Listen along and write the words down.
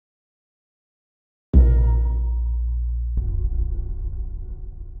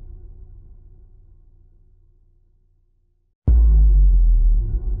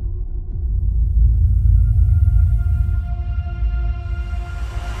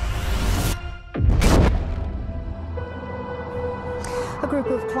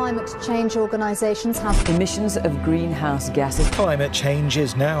group of climate change organisations have emissions of greenhouse gases. Climate change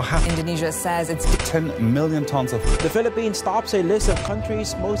is now happening. Indonesia says it's 10 million tons of... The Philippines tops a list of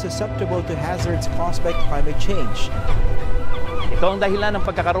countries most susceptible to hazards caused by climate change. Ito ang dahilan ng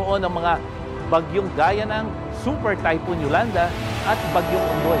pagkakaroon ng mga bagyong gaya ng Super Typhoon Yolanda at Bagyong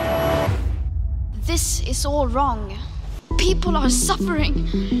Ondoy. This is all wrong. People are suffering.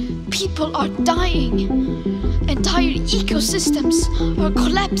 People are dying. Entire ecosystems are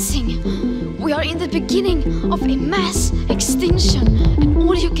collapsing. We are in the beginning of a mass extinction, and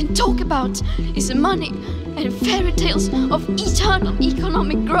all you can talk about is money and fairy tales of eternal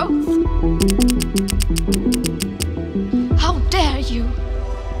economic growth. How dare you?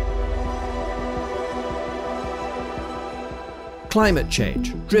 Climate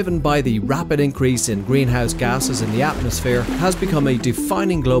change, driven by the rapid increase in greenhouse gases in the atmosphere, has become a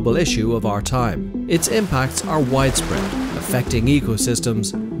defining global issue of our time. Its impacts are widespread, affecting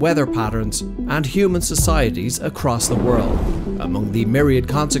ecosystems, weather patterns, and human societies across the world. Among the myriad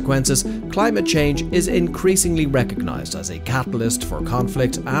consequences, climate change is increasingly recognized as a catalyst for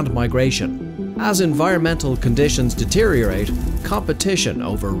conflict and migration. As environmental conditions deteriorate, competition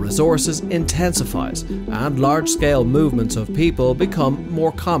over resources intensifies and large-scale movements of people become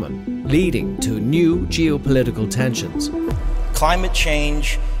more common, leading to new geopolitical tensions. Climate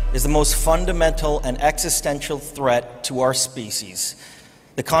change is the most fundamental and existential threat to our species.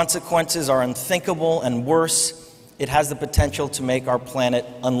 The consequences are unthinkable, and worse, it has the potential to make our planet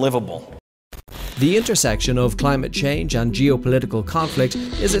unlivable. The intersection of climate change and geopolitical conflict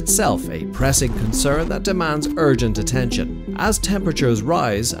is itself a pressing concern that demands urgent attention. As temperatures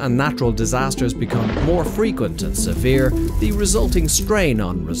rise and natural disasters become more frequent and severe, the resulting strain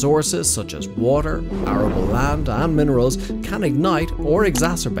on resources such as water, arable land, and minerals can ignite or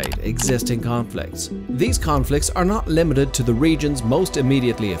exacerbate existing conflicts. These conflicts are not limited to the regions most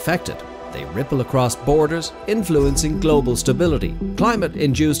immediately affected. They ripple across borders, influencing global stability.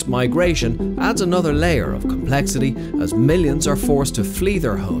 Climate-induced migration adds another layer of complexity as millions are forced to flee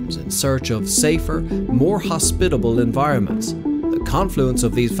their homes in search of safer, more hospitable environments. The confluence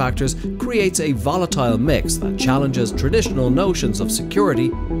of these factors creates a volatile mix that challenges traditional notions of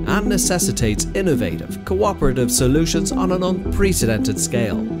security and necessitates innovative, cooperative solutions on an unprecedented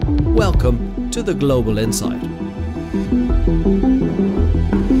scale. Welcome to the Global Insight.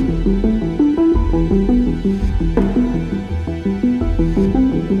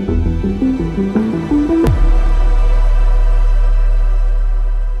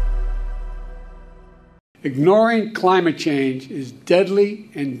 Ignoring climate change is deadly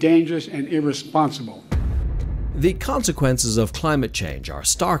and dangerous and irresponsible. The consequences of climate change are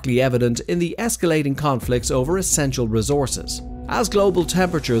starkly evident in the escalating conflicts over essential resources. As global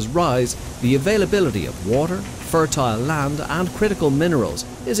temperatures rise, the availability of water, fertile land, and critical minerals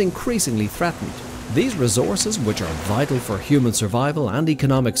is increasingly threatened. These resources, which are vital for human survival and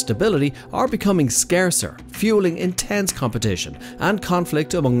economic stability, are becoming scarcer, fueling intense competition and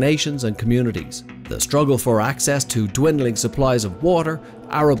conflict among nations and communities. The struggle for access to dwindling supplies of water,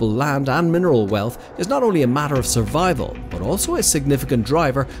 arable land, and mineral wealth is not only a matter of survival, but also a significant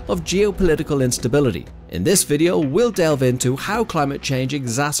driver of geopolitical instability. In this video, we'll delve into how climate change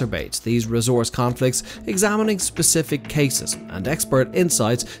exacerbates these resource conflicts, examining specific cases and expert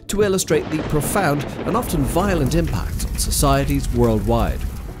insights to illustrate the profound and often violent impact on societies worldwide.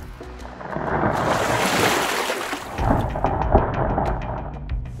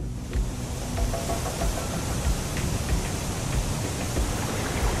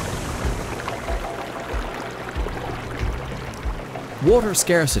 Water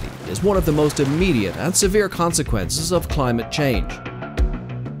scarcity is one of the most immediate and severe consequences of climate change.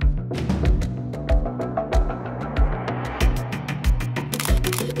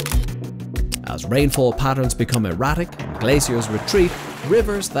 As rainfall patterns become erratic and glaciers retreat,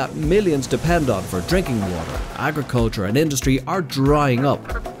 rivers that millions depend on for drinking water, agriculture, and industry are drying up.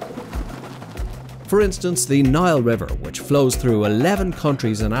 For instance, the Nile River, which flows through 11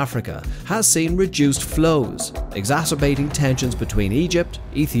 countries in Africa, has seen reduced flows, exacerbating tensions between Egypt,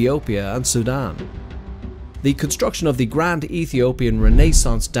 Ethiopia, and Sudan. The construction of the Grand Ethiopian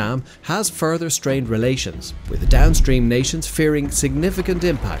Renaissance Dam has further strained relations, with downstream nations fearing significant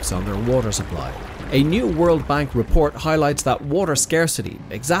impacts on their water supply. A new World Bank report highlights that water scarcity,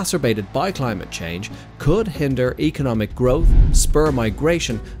 exacerbated by climate change, could hinder economic growth, spur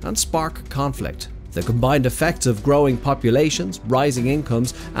migration, and spark conflict. The combined effects of growing populations, rising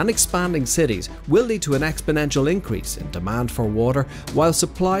incomes, and expanding cities will lead to an exponential increase in demand for water, while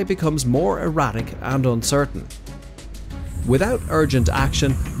supply becomes more erratic and uncertain. Without urgent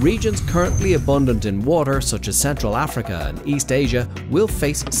action, regions currently abundant in water, such as Central Africa and East Asia, will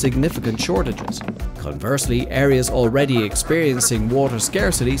face significant shortages. Conversely, areas already experiencing water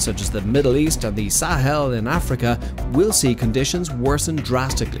scarcity, such as the Middle East and the Sahel in Africa, will see conditions worsen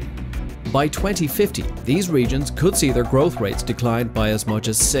drastically. By 2050, these regions could see their growth rates decline by as much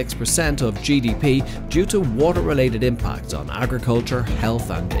as 6% of GDP due to water-related impacts on agriculture, health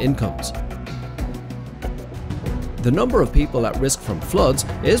and incomes. The number of people at risk from floods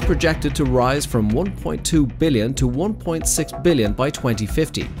is projected to rise from 1.2 billion to 1.6 billion by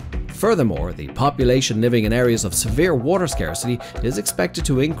 2050. Furthermore, the population living in areas of severe water scarcity is expected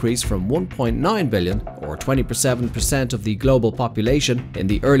to increase from 1.9 billion, or 27% of the global population, in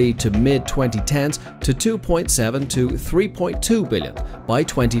the early to mid-2010s to 2.7 to 3.2 billion by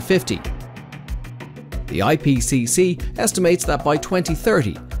 2050. The IPCC estimates that by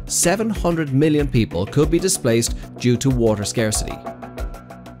 2030, 700 million people could be displaced due to water scarcity.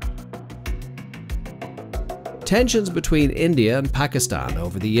 Tensions between India and Pakistan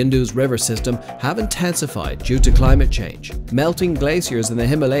over the Indus River system have intensified due to climate change. Melting glaciers in the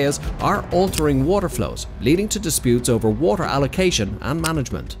Himalayas are altering water flows, leading to disputes over water allocation and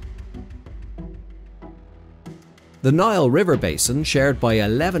management. The Nile River basin, shared by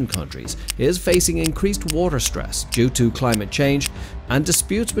 11 countries, is facing increased water stress due to climate change, and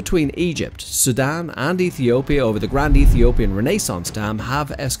disputes between Egypt, Sudan and Ethiopia over the Grand Ethiopian Renaissance Dam have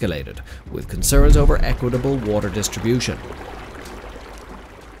escalated, with concerns over equitable water distribution.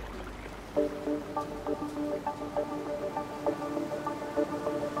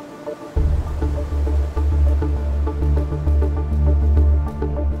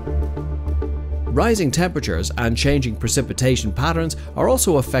 Rising temperatures and changing precipitation patterns are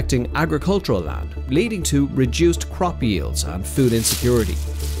also affecting agricultural land, leading to reduced crop yields and food insecurity.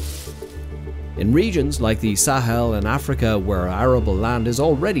 In regions like the Sahel in Africa, where arable land is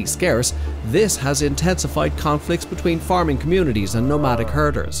already scarce, this has intensified conflicts between farming communities and nomadic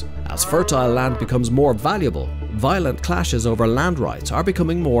herders. As fertile land becomes more valuable, violent clashes over land rights are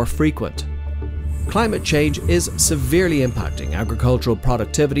becoming more frequent. Climate change is severely impacting agricultural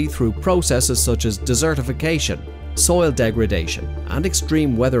productivity through processes such as desertification, soil degradation, and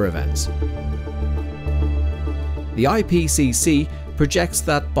extreme weather events. The IPCC projects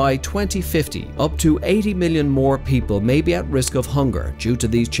that by 2050, up to 80 million more people may be at risk of hunger due to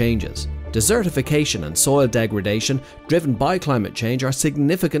these changes. Desertification and soil degradation driven by climate change are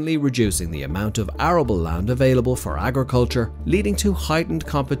significantly reducing the amount of arable land available for agriculture, leading to heightened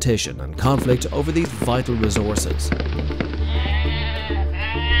competition and conflict over these vital resources.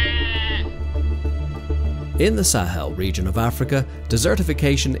 In the Sahel region of Africa,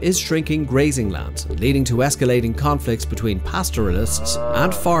 desertification is shrinking grazing lands, leading to escalating conflicts between pastoralists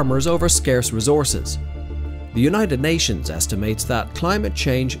and farmers over scarce resources. The United Nations estimates that climate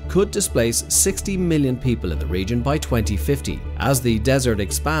change could displace 60 million people in the region by 2050. As the desert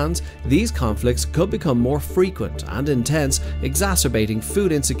expands, these conflicts could become more frequent and intense, exacerbating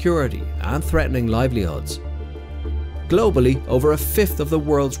food insecurity and threatening livelihoods. Globally, over a fifth of the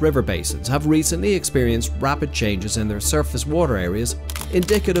world's river basins have recently experienced rapid changes in their surface water areas,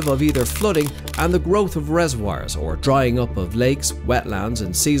 indicative of either flooding and the growth of reservoirs or drying up of lakes, wetlands,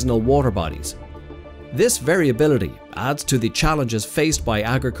 and seasonal water bodies. This variability adds to the challenges faced by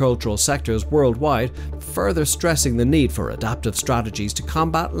agricultural sectors worldwide, further stressing the need for adaptive strategies to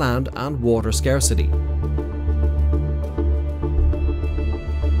combat land and water scarcity.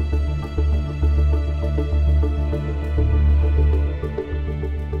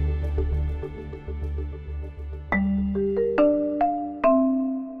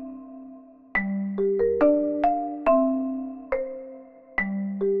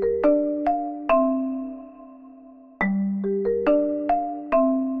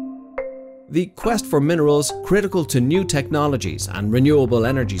 The quest for minerals critical to new technologies and renewable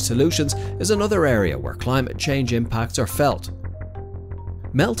energy solutions is another area where climate change impacts are felt.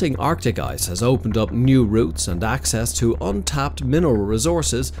 Melting Arctic ice has opened up new routes and access to untapped mineral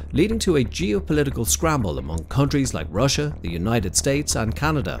resources, leading to a geopolitical scramble among countries like Russia, the United States, and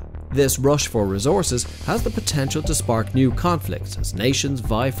Canada. This rush for resources has the potential to spark new conflicts as nations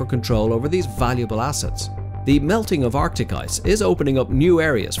vie for control over these valuable assets. The melting of Arctic ice is opening up new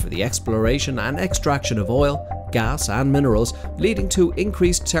areas for the exploration and extraction of oil, gas, and minerals, leading to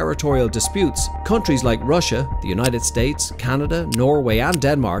increased territorial disputes. Countries like Russia, the United States, Canada, Norway, and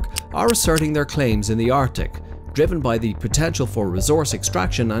Denmark are asserting their claims in the Arctic, driven by the potential for resource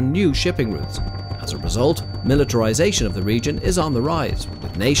extraction and new shipping routes. As a result, militarization of the region is on the rise,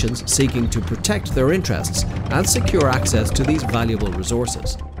 with nations seeking to protect their interests and secure access to these valuable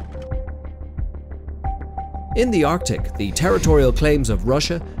resources. In the Arctic, the territorial claims of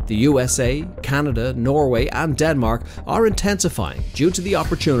Russia, the USA, Canada, Norway and Denmark are intensifying due to the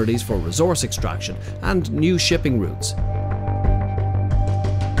opportunities for resource extraction and new shipping routes.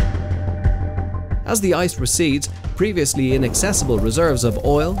 As the ice recedes, previously inaccessible reserves of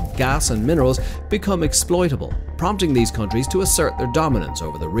oil, gas and minerals become exploitable, prompting these countries to assert their dominance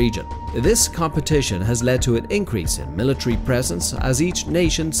over the region. This competition has led to an increase in military presence as each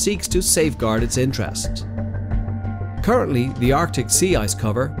nation seeks to safeguard its interests. Currently, the Arctic sea ice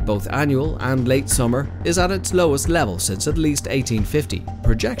cover, both annual and late summer, is at its lowest level since at least 1850.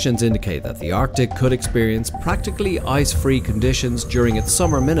 Projections indicate that the Arctic could experience practically ice-free conditions during its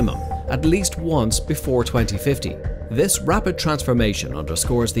summer minimum, at least once before 2050. This rapid transformation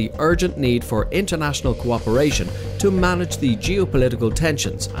underscores the urgent need for international cooperation to manage the geopolitical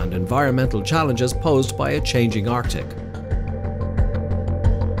tensions and environmental challenges posed by a changing Arctic.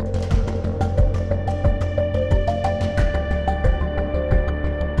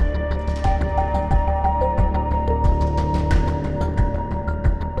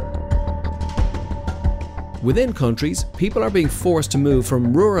 Within countries, people are being forced to move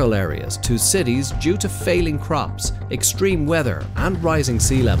from rural areas to cities due to failing crops, extreme weather and rising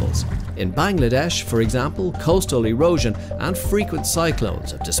sea levels. In Bangladesh, for example, coastal erosion and frequent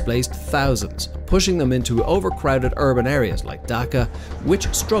cyclones have displaced thousands, pushing them into overcrowded urban areas like Dhaka,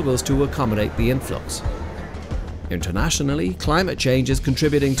 which struggles to accommodate the influx. Internationally, climate change is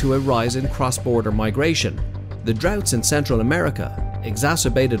contributing to a rise in cross-border migration. The droughts in Central America,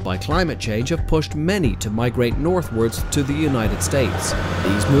 exacerbated by climate change, have pushed many to migrate northwards to the United States.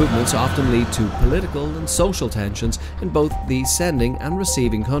 These movements often lead to political and social tensions in both the sending and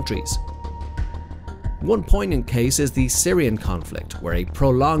receiving countries. One poignant case is the Syrian conflict, where a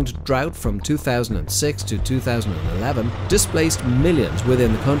prolonged drought from 2006 to 2011 displaced millions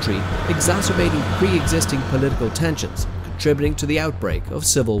within the country, exacerbating pre-existing political tensions, contributing to the outbreak of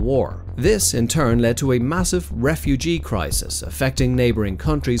civil war. This in turn led to a massive refugee crisis affecting neighbouring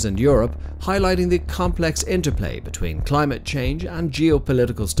countries and Europe, highlighting the complex interplay between climate change and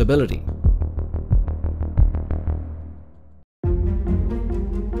geopolitical stability.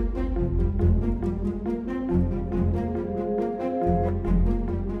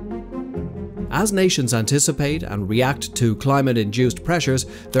 As nations anticipate and react to climate-induced pressures,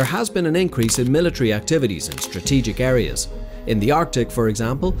 there has been an increase in military activities in strategic areas. In the Arctic, for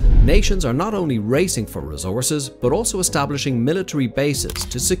example, nations are not only racing for resources, but also establishing military bases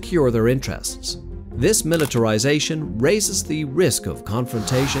to secure their interests. This militarization raises the risk of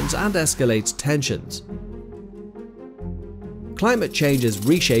confrontations and escalates tensions. Climate change is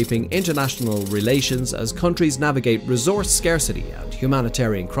reshaping international relations as countries navigate resource scarcity and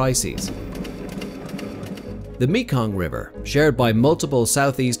humanitarian crises. The Mekong River, shared by multiple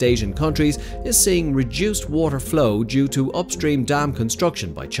Southeast Asian countries, is seeing reduced water flow due to upstream dam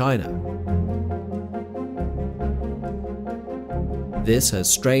construction by China. This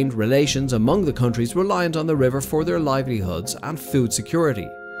has strained relations among the countries reliant on the river for their livelihoods and food security.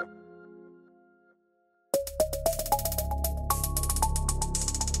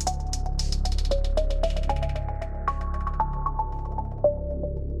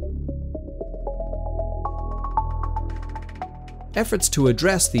 Efforts to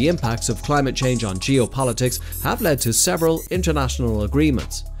address the impacts of climate change on geopolitics have led to several international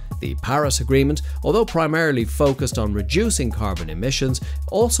agreements. The Paris Agreement, although primarily focused on reducing carbon emissions,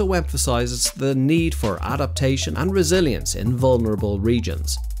 also emphasizes the need for adaptation and resilience in vulnerable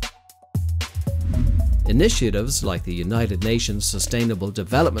regions. Initiatives like the United Nations Sustainable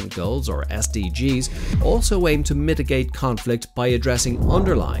Development Goals, or SDGs, also aim to mitigate conflict by addressing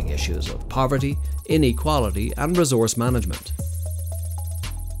underlying issues of poverty, inequality, and resource management.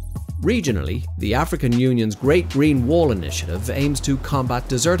 Regionally, the African Union's Great Green Wall initiative aims to combat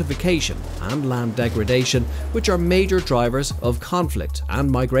desertification and land degradation, which are major drivers of conflict and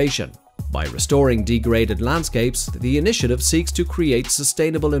migration. By restoring degraded landscapes, the initiative seeks to create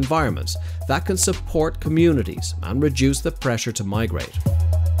sustainable environments that can support communities and reduce the pressure to migrate.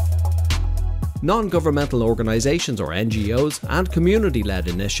 Non-governmental organizations, or NGOs, and community-led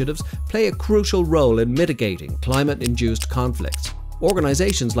initiatives play a crucial role in mitigating climate-induced conflicts.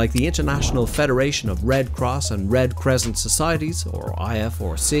 Organizations like the International Federation of Red Cross and Red Crescent Societies, or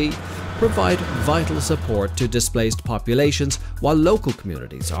IFRC, provide vital support to displaced populations, while local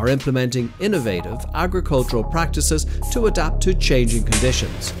communities are implementing innovative agricultural practices to adapt to changing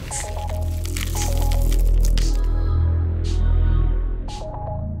conditions.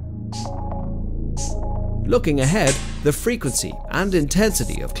 Looking ahead, the frequency and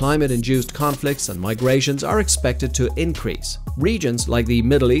intensity of climate-induced conflicts and migrations are expected to increase. Regions like the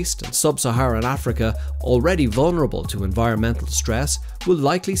Middle East and Sub-Saharan Africa, already vulnerable to environmental stress, will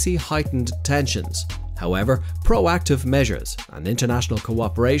likely see heightened tensions. However, proactive measures and international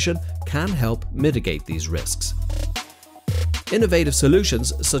cooperation can help mitigate these risks. Innovative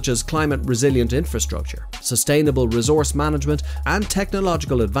solutions such as climate-resilient infrastructure, sustainable resource management, and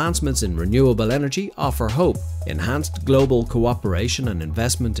technological advancements in renewable energy offer hope. Enhanced global cooperation and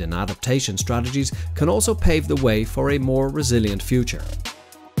investment in adaptation strategies can also pave the way for a more resilient future.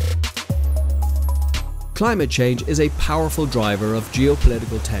 Climate change is a powerful driver of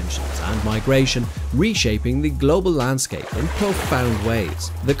geopolitical tensions and migration, reshaping the global landscape in profound ways.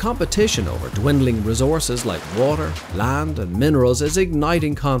 The competition over dwindling resources like water, land, and minerals is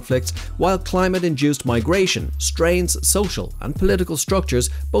igniting conflicts, while climate-induced migration strains social and political structures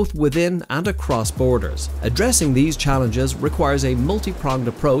both within and across borders. Addressing these challenges requires a multi-pronged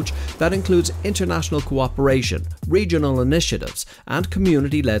approach that includes international cooperation, regional initiatives, and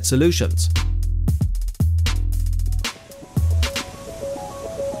community-led solutions.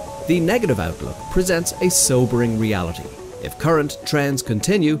 The negative outlook presents a sobering reality. If current trends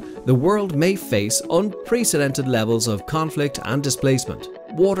continue, the world may face unprecedented levels of conflict and displacement.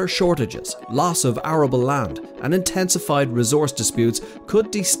 Water shortages, loss of arable land, and intensified resource disputes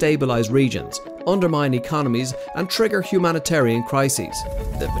could destabilize regions, undermine economies, and trigger humanitarian crises.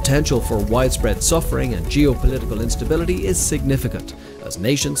 The potential for widespread suffering and geopolitical instability is significant, as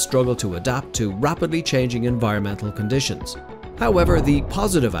nations struggle to adapt to rapidly changing environmental conditions. However, the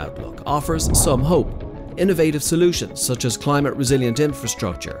positive outlook offers some hope. Innovative solutions such as climate-resilient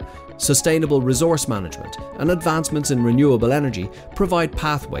infrastructure, sustainable resource management, and advancements in renewable energy provide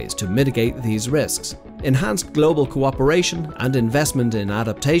pathways to mitigate these risks. Enhanced global cooperation and investment in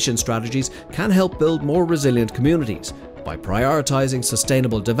adaptation strategies can help build more resilient communities. By prioritizing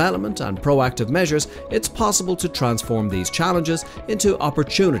sustainable development and proactive measures, it's possible to transform these challenges into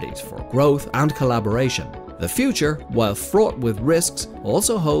opportunities for growth and collaboration. The future, while fraught with risks,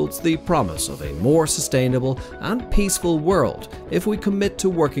 also holds the promise of a more sustainable and peaceful world if we commit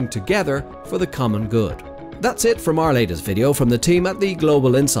to working together for the common good. That's it from our latest video from the team at the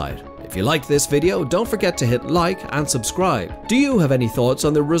Global Insight. If you liked this video, don't forget to hit like and subscribe. Do you have any thoughts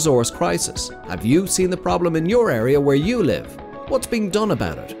on the resource crisis? Have you seen the problem in your area where you live? What's being done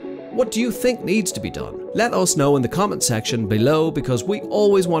about it? What do you think needs to be done? Let us know in the comment section below, because we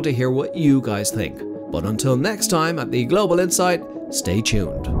always want to hear what you guys think. But until next time at the Global Insight, stay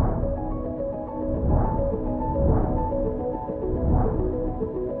tuned.